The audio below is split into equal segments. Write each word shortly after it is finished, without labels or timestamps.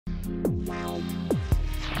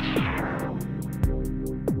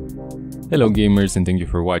Hello gamers, and thank you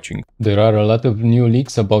for watching. There are a lot of new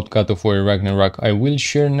leaks about God of War Ragnarok. I will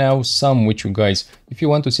share now some with you guys. If you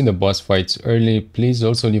want to see the boss fights early, please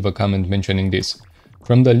also leave a comment mentioning this.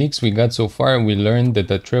 From the leaks we got so far, we learned that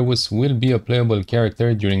Atreus will be a playable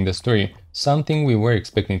character during the story, something we were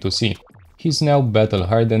expecting to see. He's now battle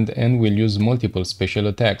hardened and will use multiple special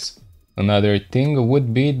attacks. Another thing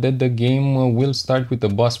would be that the game will start with a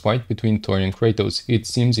boss fight between Thor and Kratos. It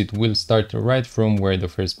seems it will start right from where the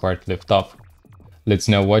first part left off. Let's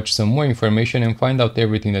now watch some more information and find out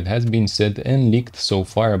everything that has been said and leaked so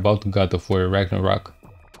far about God of War Ragnarok.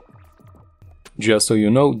 Just so you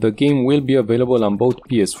know, the game will be available on both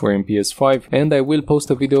PS4 and PS5, and I will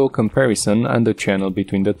post a video comparison on the channel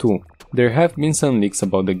between the two. There have been some leaks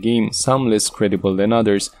about the game, some less credible than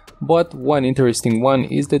others, but one interesting one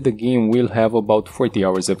is that the game will have about 40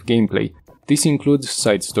 hours of gameplay. This includes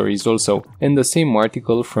side stories also, and the same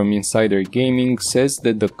article from Insider Gaming says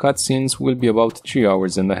that the cutscenes will be about 3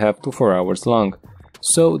 hours and a half to 4 hours long.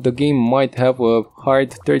 So the game might have a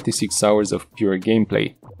hard 36 hours of pure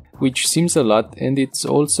gameplay, which seems a lot, and it's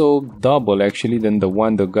also double actually than the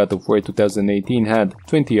one the God of War 2018 had,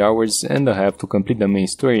 20 hours and a half to complete the main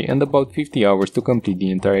story and about 50 hours to complete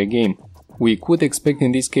the entire game. We could expect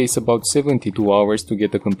in this case about 72 hours to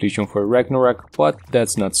get the completion for Ragnarok, but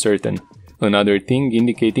that's not certain. Another thing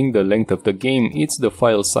indicating the length of the game is the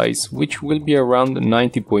file size, which will be around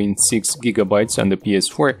 90.6 GB on the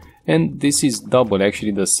PS4, and this is double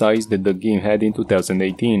actually the size that the game had in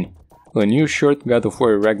 2018. A new short God of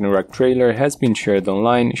War Ragnarok trailer has been shared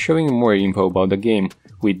online showing more info about the game.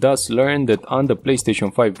 We thus learned that on the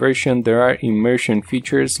PlayStation 5 version there are immersion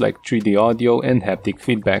features like 3D audio and haptic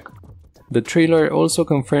feedback. The trailer also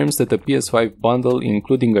confirms that the PS5 bundle,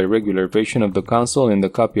 including a regular version of the console and a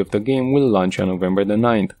copy of the game, will launch on November the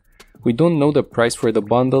 9th. We don't know the price for the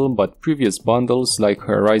bundle, but previous bundles like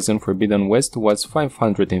Horizon Forbidden West was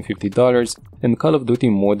 $550 and Call of Duty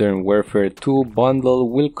Modern Warfare 2 bundle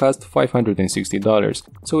will cost $560,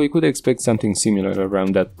 so we could expect something similar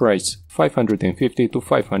around that price, $550 to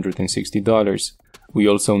 $560. We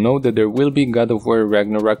also know that there will be God of War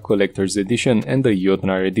Ragnarok Collector's Edition and the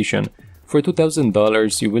Jotnar Edition. For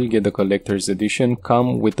 $2,000 you will get the Collector's Edition,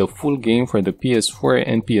 come with the full game for the PS4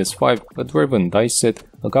 and PS5, a dwarven dice set,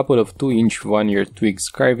 a couple of 2-inch Vanir Twigs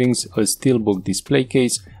carvings, a steelbook display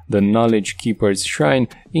case, the Knowledge Keeper's Shrine,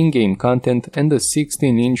 in-game content and a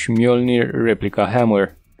 16-inch Mjolnir replica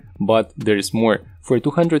hammer. But there's more. For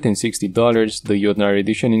 $260, the Jotnar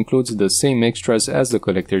Edition includes the same extras as the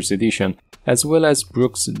Collector's Edition, as well as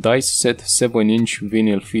Brooks' Dice Set 7-inch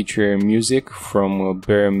vinyl feature music from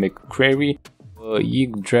Bear McCreary, a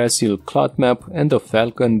Yggdrasil cloth map, and a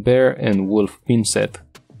Falcon, Bear, and Wolf pin set.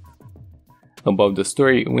 About the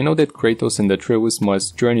story, we know that Kratos and Atreus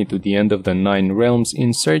must journey to the end of the 9 realms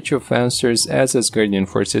in search of answers as Asgardian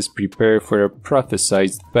forces prepare for a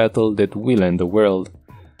prophesized battle that will end the world.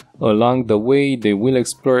 Along the way, they will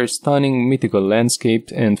explore stunning mythical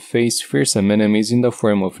landscapes and face fearsome enemies in the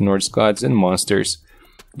form of Norse gods and monsters.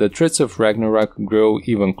 The threats of Ragnarok grow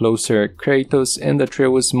even closer. Kratos and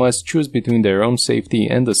Atreus must choose between their own safety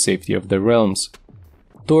and the safety of the realms.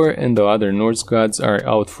 Thor and the other Norse gods are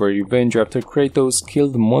out for revenge after Kratos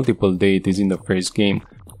killed multiple deities in the first game.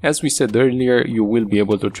 As we said earlier, you will be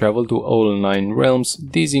able to travel to all 9 realms.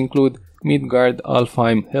 These include Midgard,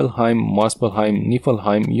 Alfheim, Helheim, Muspelheim,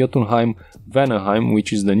 Niflheim, Jotunheim, Vanaheim,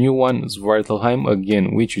 which is the new one, Svartalheim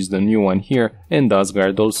again, which is the new one here, and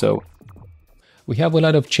Asgard also. We have a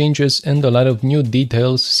lot of changes and a lot of new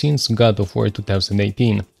details since God of War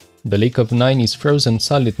 2018. The Lake of Nine is frozen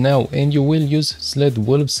solid now, and you will use sled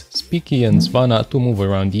wolves, Spiki and Svanna to move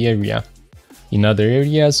around the area. In other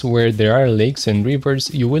areas where there are lakes and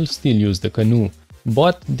rivers, you will still use the canoe.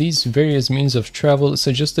 But these various means of travel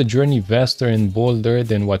suggest a journey vaster and bolder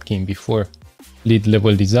than what came before. Lead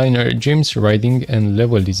level designer James Riding and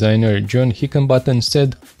level designer John Hickenbottom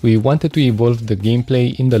said, "We wanted to evolve the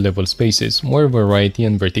gameplay in the level spaces, more variety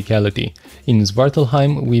and verticality. In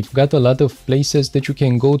Svartalheim we've got a lot of places that you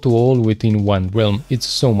can go to all within one realm, it's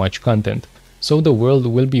so much content. So the world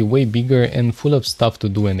will be way bigger and full of stuff to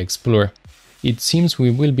do and explore. It seems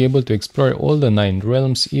we will be able to explore all the 9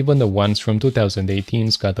 realms, even the ones from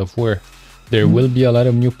 2018's God of War. There will be a lot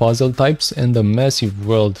of new puzzle types and a massive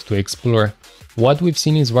world to explore. What we've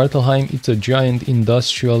seen in Svartalheim is a giant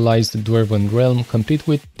industrialized dwarven realm complete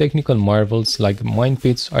with technical marvels like mine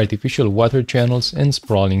pits, artificial water channels and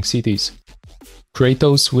sprawling cities.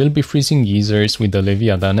 Kratos will be freezing geysers with the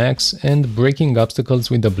Leviathan axe and breaking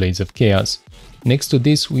obstacles with the Blades of Chaos. Next to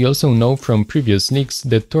this, we also know from previous leaks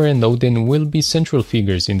that Thor and Odin will be central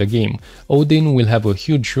figures in the game. Odin will have a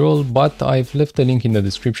huge role, but I've left a link in the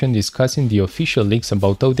description discussing the official leaks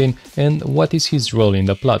about Odin and what is his role in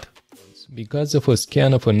the plot. Because of a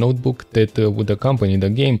scan of a notebook that would accompany the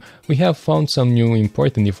game, we have found some new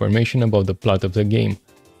important information about the plot of the game.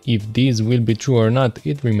 If these will be true or not,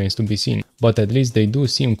 it remains to be seen, but at least they do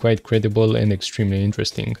seem quite credible and extremely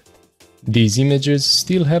interesting. These images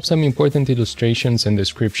still have some important illustrations and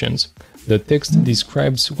descriptions. The text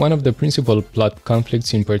describes one of the principal plot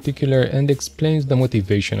conflicts in particular and explains the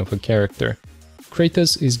motivation of a character.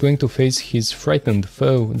 Kratos is going to face his frightened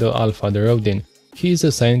foe, the Allfather Odin. He is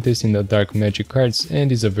a scientist in the dark magic arts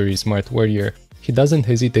and is a very smart warrior. He doesn't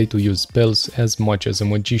hesitate to use spells as much as a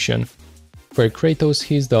magician. For Kratos,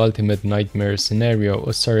 he is the ultimate nightmare scenario,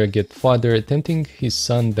 a surrogate father tempting his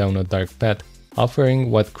son down a dark path,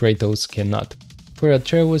 offering what Kratos cannot. For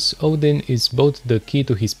Atreus, Odin is both the key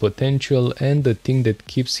to his potential and the thing that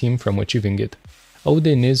keeps him from achieving it.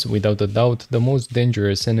 Odin is, without a doubt, the most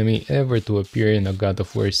dangerous enemy ever to appear in a God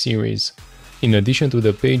of War series. In addition to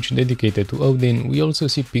the page dedicated to Odin, we also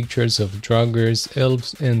see pictures of Draugrs,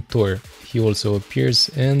 elves and Thor. He also appears,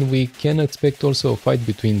 and we can expect also a fight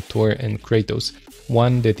between Thor and Kratos,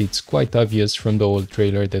 one that it's quite obvious from the old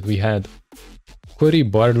trailer that we had. Cory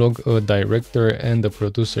Barlog, a director and a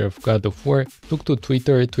producer of God of War, took to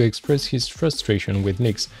Twitter to express his frustration with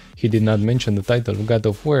leaks. He did not mention the title God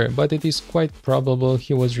of War, but it is quite probable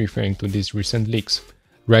he was referring to these recent leaks.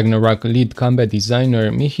 Ragnarok lead combat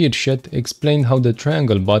designer Mihir Shet explained how the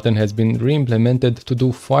triangle button has been re-implemented to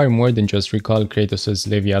do far more than just recall Kratos'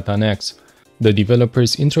 Leviathan axe. The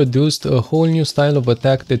developers introduced a whole new style of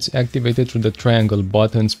attack that's activated through the triangle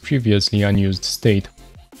button's previously unused state.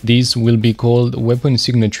 These will be called weapon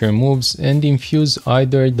signature moves and infuse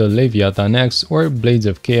either the Leviathan axe or Blades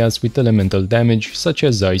of Chaos with elemental damage such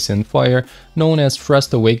as ice and fire, known as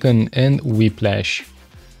Frost Awaken and Whiplash.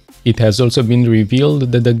 It has also been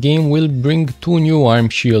revealed that the game will bring two new arm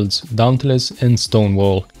shields, Dauntless and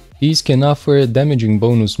Stonewall. These can offer a damaging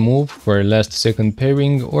bonus move for last second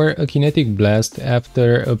parrying or a kinetic blast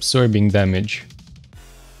after absorbing damage.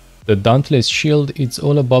 The Dauntless shield is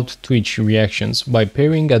all about twitch reactions. By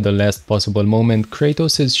parrying at the last possible moment,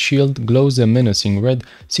 Kratos' shield glows a menacing red,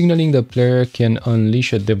 signaling the player can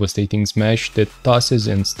unleash a devastating smash that tosses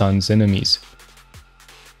and stuns enemies.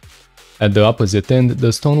 At the opposite end,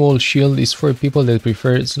 the Stonewall shield is for people that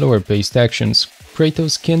prefer slower paced actions.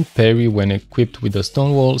 Kratos can't parry when equipped with the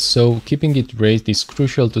Stonewall, so keeping it raised is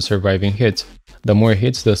crucial to surviving hits. The more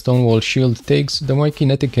hits the Stonewall shield takes, the more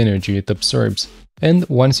kinetic energy it absorbs. And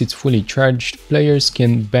once it's fully charged, players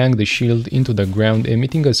can bang the shield into the ground,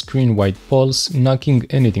 emitting a screen-wide pulse, knocking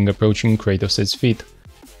anything approaching Kratos' feet.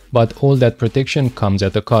 But all that protection comes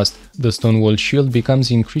at a cost. The Stonewall shield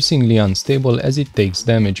becomes increasingly unstable as it takes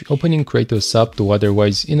damage, opening Kratos up to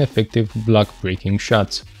otherwise ineffective block-breaking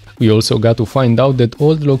shots. We also got to find out that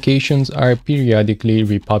old locations are periodically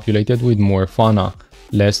repopulated with more fauna.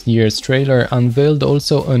 Last year's trailer unveiled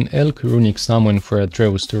also an elk runic summon for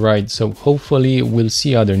Atreus to ride, so hopefully we'll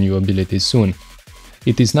see other new abilities soon.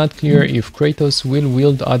 It is not clear if Kratos will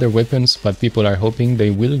wield other weapons, but people are hoping they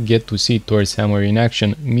will get to see Thor's hammer in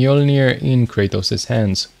action, Mjolnir in Kratos'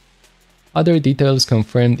 hands. Other details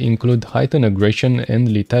confirmed include heightened aggression and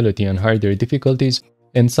lethality on harder difficulties,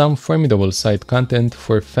 and some formidable side content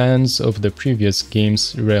for fans of the previous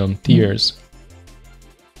game's realm tiers.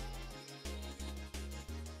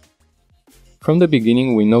 From the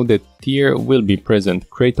beginning we know that Tyr will be present.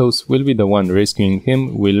 Kratos will be the one rescuing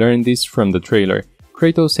him. We learned this from the trailer.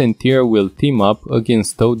 Kratos and Tyr will team up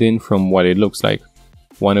against Odin from what it looks like.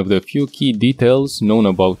 One of the few key details known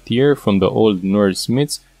about Tyr from the old Norse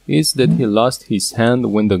myths is that he lost his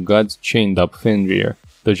hand when the gods chained up Fenrir,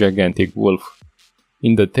 the gigantic wolf.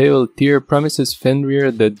 In the tale, Tyr promises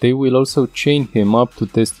Fenrir that they will also chain him up to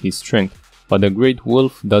test his strength, but the great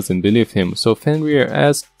wolf doesn't believe him, so Fenrir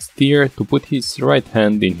asks Tyr to put his right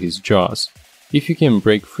hand in his jaws. If he can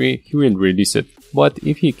break free, he will release it, but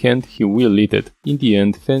if he can't, he will eat it. In the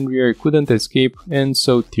end, Fenrir couldn't escape, and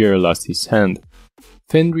so Tyr lost his hand.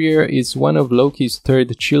 Fenrir is one of Loki's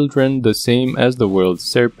third children, the same as the world's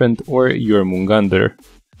serpent or Jormungandr.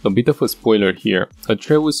 A bit of a spoiler here,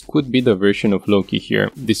 Atreus could be the version of Loki here.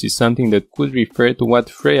 This is something that could refer to what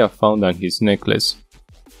Freya found on his necklace.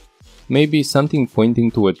 Maybe something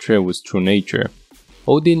pointing to Atreus' true nature.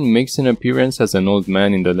 Odin makes an appearance as an old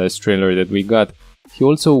man in the last trailer that we got. He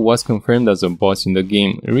also was confirmed as a boss in the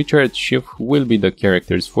game. Richard Schiff will be the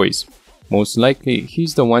character's voice. Most likely,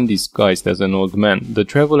 he's the one disguised as an old man. The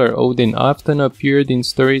traveler Odin often appeared in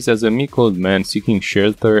stories as a meek old man seeking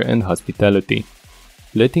shelter and hospitality.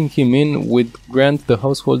 Letting him in would grant the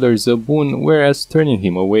householders a boon, whereas turning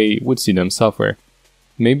him away would see them suffer.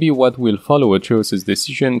 Maybe what will follow Atreus'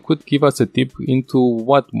 decision could give us a tip into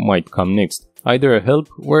what might come next, either a help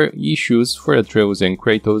or issues for Atreus and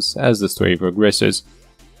Kratos as the story progresses.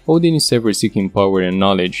 Odin is ever seeking power and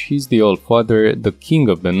knowledge. He's the All-Father, the king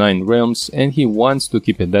of the 9 realms, and he wants to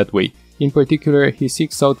keep it that way. In particular, he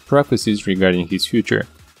seeks out prophecies regarding his future.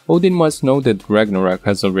 Odin must know that Ragnarok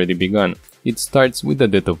has already begun. It starts with the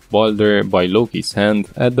death of Balder by Loki's hand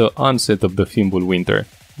at the onset of the Fimbulwinter.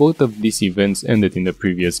 Both of these events ended in the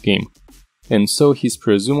previous game. And so he's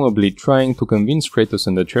presumably trying to convince Kratos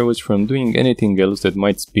and Atreus from doing anything else that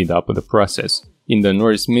might speed up the process. In the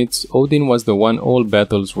Norse myths, Odin was the one all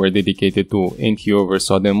battles were dedicated to, and he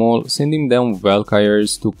oversaw them all, sending down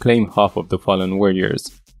Valkyries to claim half of the fallen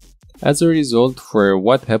warriors. As a result, for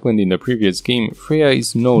what happened in the previous game, Freya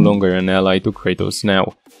is no longer an ally to Kratos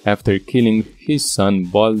now. After killing his son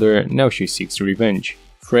Balder, now she seeks revenge.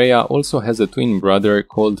 Freya also has a twin brother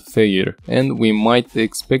called Freyr, and we might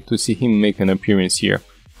expect to see him make an appearance here.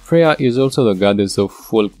 Freya is also the goddess of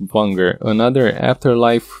Folkvanger, another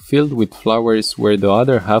afterlife filled with flowers where the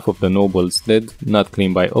other half of the nobles dead, not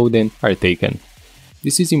claimed by Odin, are taken.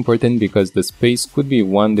 This is important because the space could be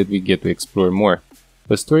one that we get to explore more.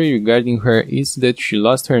 A story regarding her is that she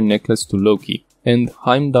lost her necklace to Loki, and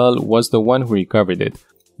Heimdall was the one who recovered it.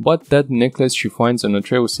 But that necklace she finds on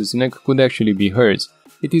Atreus' neck could actually be hers.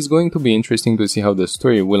 It is going to be interesting to see how the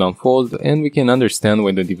story will unfold, and we can understand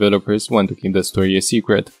why the developers want to keep the story a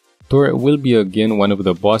secret. Thor will be again one of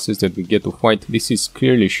the bosses that we get to fight. This is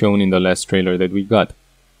clearly shown in the last trailer that we got.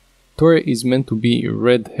 Thor is meant to be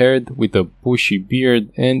red-haired with a bushy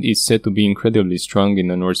beard and is said to be incredibly strong in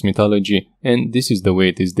the Norse mythology, and this is the way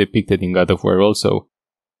it is depicted in God of War also.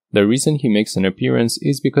 The reason he makes an appearance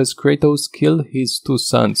is because Kratos killed his 2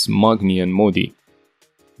 sons, Magni and Modi.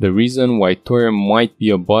 The reason why Thor might be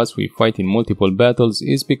a boss we fight in multiple battles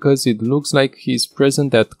is because it looks like he's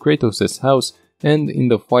present at Kratos' house, and in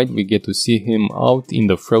the fight we get to see him out in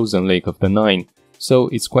the frozen lake of the Nine. So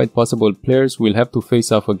it's quite possible players will have to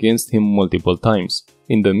face off against him multiple times.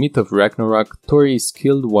 In the myth of Ragnarok, Thor is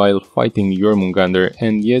killed while fighting Jormungandr,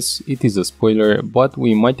 and yes, it is a spoiler, but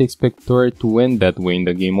we might expect Thor to end that way in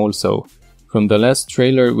the game also. From the last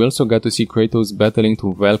trailer, we also got to see Kratos battling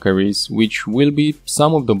 2 Valkyries, which will be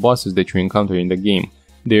some of the bosses that you encounter in the game.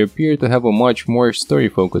 They appear to have a much more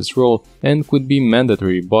story-focused role and could be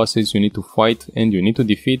mandatory bosses you need to fight and you need to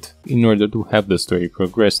defeat in order to have the story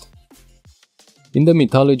progressed. In the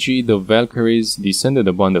mythology, the Valkyries descended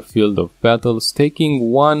upon the field of battles,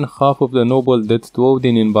 taking one half of the noble dead to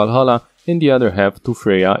Odin in Valhalla and the other half to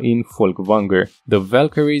Freya in Folkvanger. The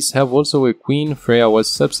Valkyries have also a queen. Freya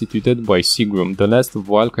was substituted by Sigrun, the last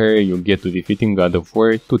Valkyrie you get to defeat in God of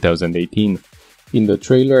War 2018. In the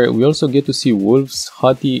trailer, we also get to see wolves,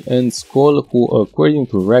 Hati and Skoll, who, according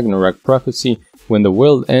to Ragnarok prophecy, when the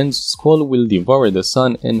world ends, Skoll will devour the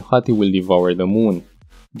sun and Hati will devour the moon.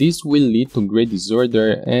 This will lead to great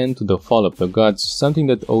disorder and to the fall of the gods, something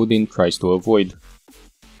that Odin tries to avoid.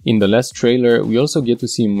 In the last trailer, we also get to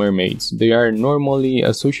see mermaids. They are normally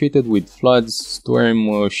associated with floods,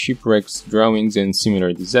 storm, shipwrecks, drownings and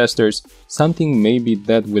similar disasters, something maybe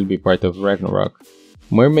that will be part of Ragnarok.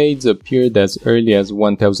 Mermaids appeared as early as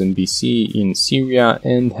 1000 BC in Syria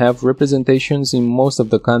and have representations in most of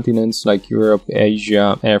the continents like Europe,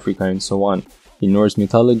 Asia, Africa and so on. In Norse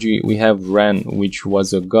mythology, we have Ran, which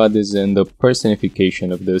was a goddess and a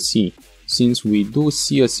personification of the sea. Since we do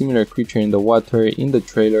see a similar creature in the water in the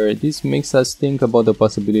trailer, this makes us think about the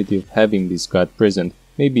possibility of having this god present,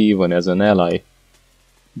 maybe even as an ally.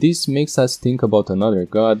 This makes us think about another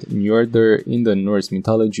god, Njordr, in the Norse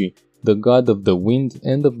mythology, the god of the wind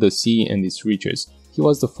and of the sea and its riches. He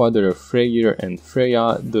was the father of Freyr and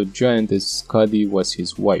Freya, the giantess Skadi was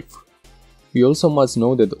his wife. We also must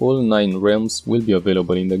know that all 9 realms will be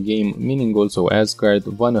available in the game, meaning also Asgard,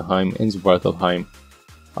 Vanaheim and Svartalfheim.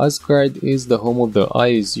 Asgard is the home of the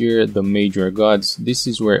Aesir, the major gods. This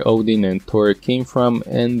is where Odin and Thor came from,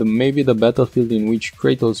 and maybe the battlefield in which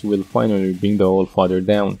Kratos will finally bring the All-Father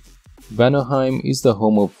down. Vanaheim is the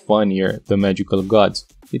home of Vanir, the magical gods.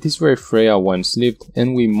 It is where Freya once lived,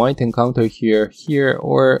 and we might encounter her here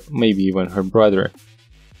or maybe even her brother.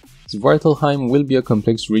 Svartalfheim will be a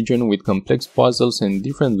complex region with complex puzzles and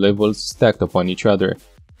different levels stacked upon each other.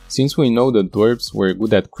 Since we know the dwarves were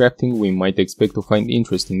good at crafting, we might expect to find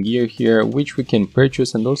interesting gear here, which we can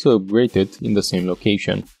purchase and also upgrade it in the same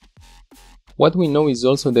location. What we know is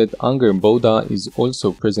also that Angerboda is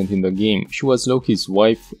also present in the game. She was Loki's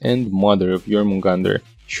wife and mother of Jormungandr.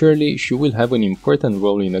 Surely she will have an important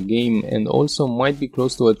role in the game and also might be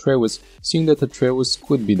close to Atreus, seeing that Atreus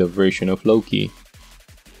could be the version of Loki.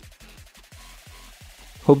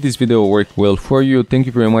 Hope this video worked well for you. Thank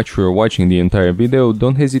you very much for watching the entire video.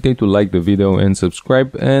 Don't hesitate to like the video and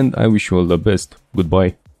subscribe, and I wish you all the best.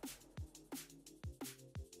 Goodbye.